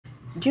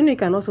Do you know you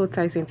can also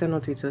tie center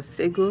knot with your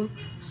sego?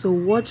 So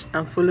watch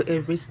and follow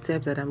every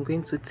step that I'm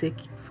going to take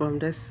from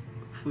this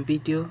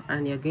video,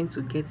 and you're going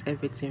to get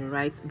everything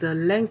right. The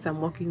length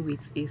I'm working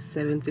with is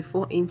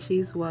 74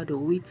 inches while the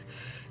width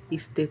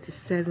is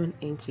 37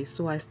 inches.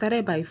 So I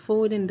started by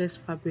folding this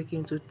fabric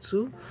into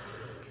two,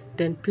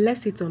 then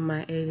place it on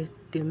my head.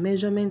 The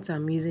measurement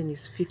I'm using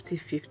is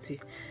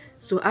 50-50.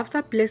 So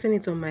after placing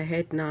it on my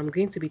head, now I'm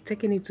going to be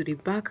taking it to the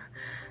back.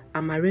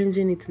 I'm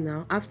arranging it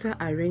now. After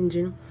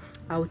arranging,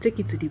 I will take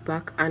it to the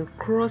back and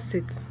cross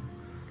it.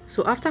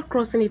 So after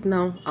crossing it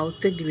now, I'll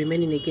take the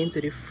remaining again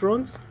to the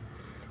front,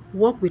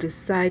 walk with the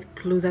side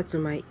closer to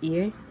my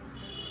ear.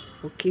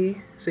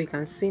 Okay, so you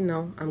can see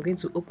now I'm going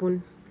to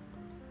open.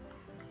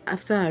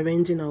 After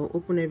arranging, I'll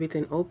open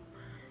everything up.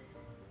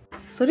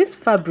 So this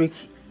fabric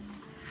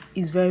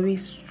is very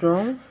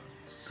strong,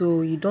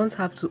 so you don't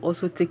have to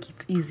also take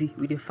it easy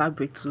with the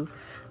fabric too.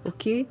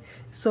 Okay,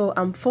 so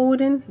I'm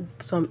folding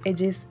some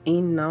edges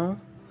in now,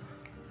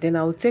 then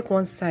I will take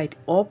one side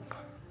up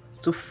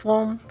to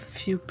form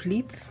few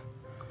pleats.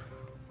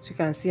 So you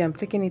can see I'm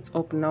taking it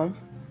up now.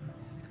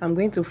 I'm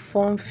going to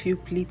form few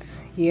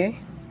pleats here.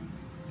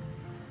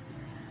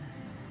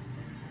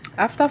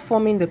 After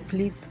forming the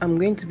pleats, I'm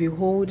going to be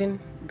holding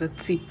the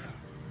tip.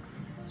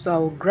 So I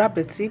will grab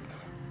the tip,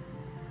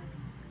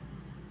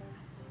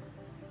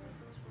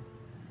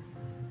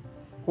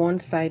 one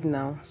side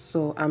now.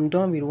 So I'm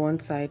done with one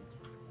side.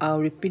 I'll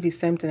repeat the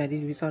same thing I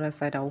did with the other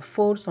side. I'll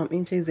fold some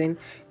inches in,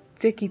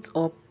 take it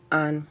up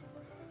and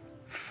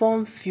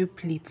form few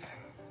pleats.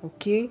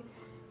 Okay,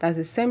 that's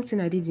the same thing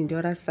I did in the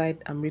other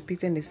side. I'm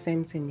repeating the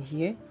same thing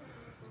here.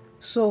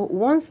 So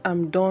once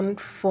I'm done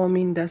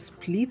forming the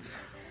split,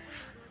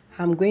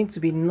 I'm going to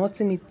be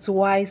knotting it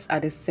twice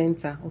at the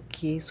center.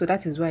 Okay, so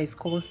that is why it's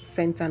called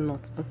center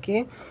knot.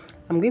 Okay,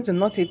 I'm going to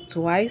knot it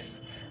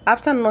twice.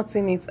 After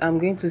knotting it, I'm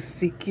going to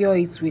secure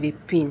it with a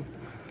pin.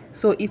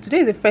 So if today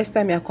is the first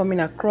time you're coming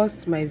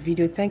across my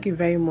video, thank you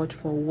very much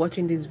for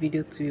watching this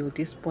video to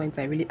this point.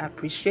 I really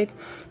appreciate.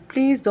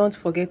 Please don't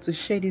forget to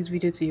share this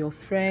video to your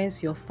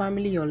friends, your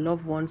family, your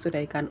loved ones, so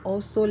that you can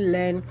also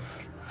learn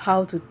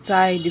how to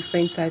tie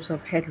different types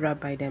of head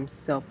wrap by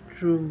themselves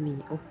through me.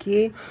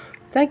 Okay,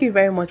 thank you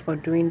very much for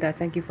doing that.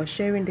 Thank you for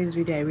sharing this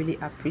video. I really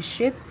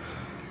appreciate.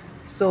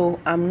 So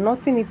I'm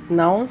knotting it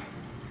now.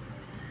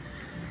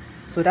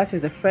 So that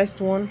is the first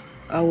one.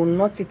 I will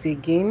knot it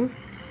again.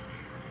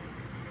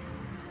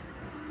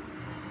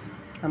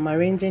 I'm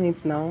arranging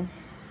it now.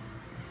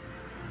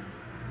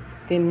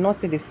 Then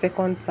knot it the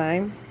second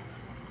time.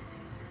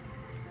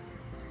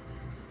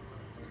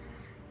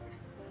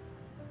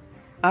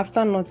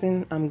 After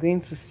knotting, I'm going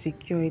to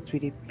secure it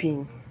with a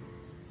pin.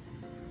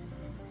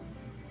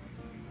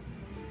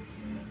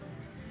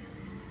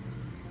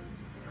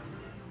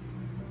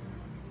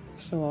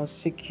 So I'll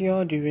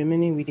secure the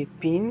remaining with a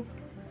pin.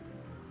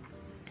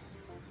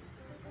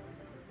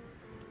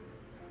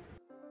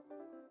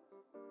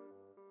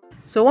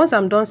 So once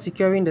I'm done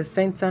securing the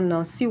center,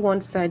 now see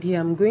one side here,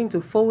 I'm going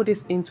to fold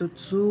this into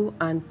two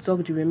and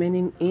tuck the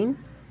remaining in.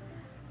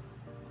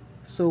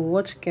 So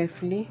watch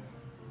carefully.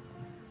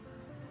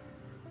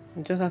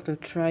 You just have to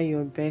try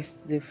your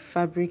best. The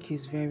fabric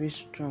is very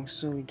strong,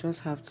 so you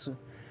just have to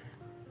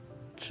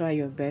try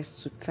your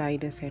best to tie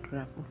this head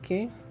wrap.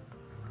 Okay,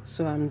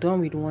 so I'm done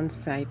with one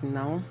side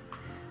now.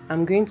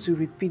 I'm going to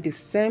repeat the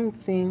same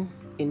thing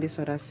in this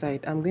other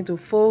side. I'm going to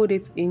fold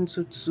it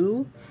into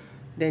two,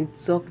 then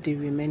tuck the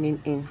remaining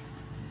in.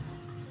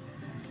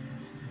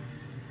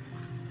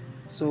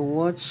 So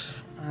watch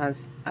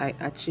as I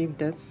achieve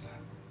this.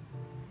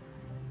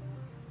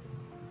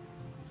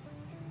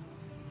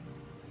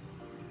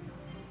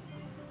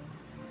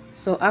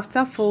 So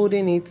after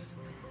folding it,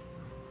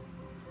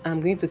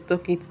 I'm going to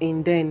tuck it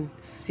in, then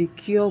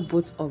secure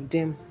both of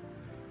them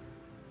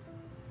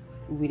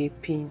with a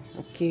pin.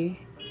 Okay,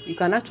 you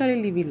can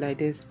actually leave it like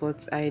this,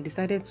 but I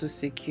decided to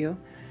secure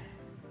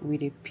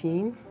with a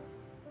pin.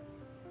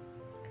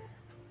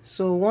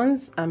 So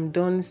once I'm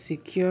done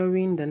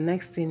securing, the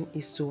next thing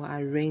is to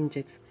arrange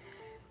it.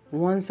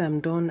 Once I'm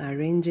done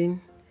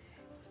arranging,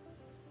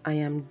 I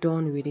am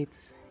done with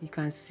it. You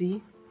can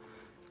see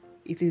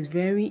it is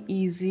very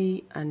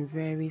easy and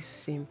very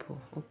simple.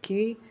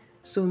 Okay,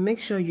 so make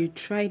sure you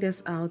try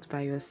this out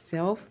by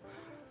yourself.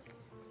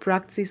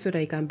 Practice so that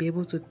you can be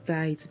able to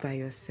tie it by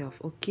yourself.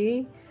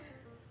 Okay,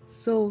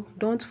 so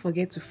don't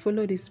forget to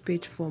follow this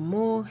page for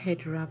more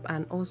head wrap,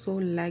 and also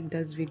like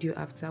this video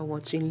after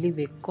watching. Leave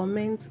a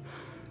comment,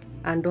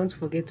 and don't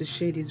forget to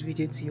share this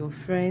video to your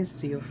friends,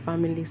 to your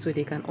family, so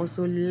they can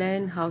also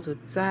learn how to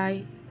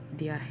tie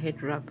their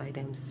head wrap by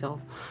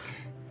themselves.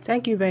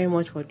 Thank you very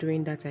much for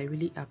doing that. I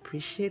really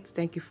appreciate.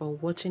 Thank you for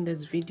watching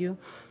this video.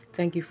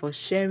 Thank you for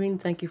sharing.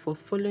 Thank you for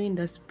following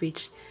this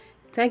page.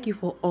 Thank you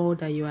for all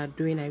that you are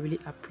doing. I really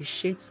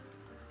appreciate.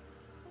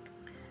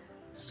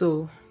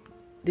 So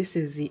this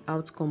is the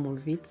outcome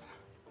of it.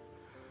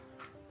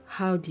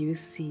 How do you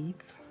see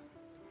it?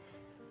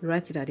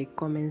 Write it at the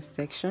comment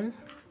section.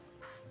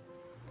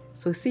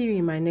 So see you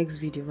in my next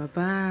video. Bye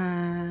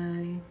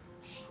bye.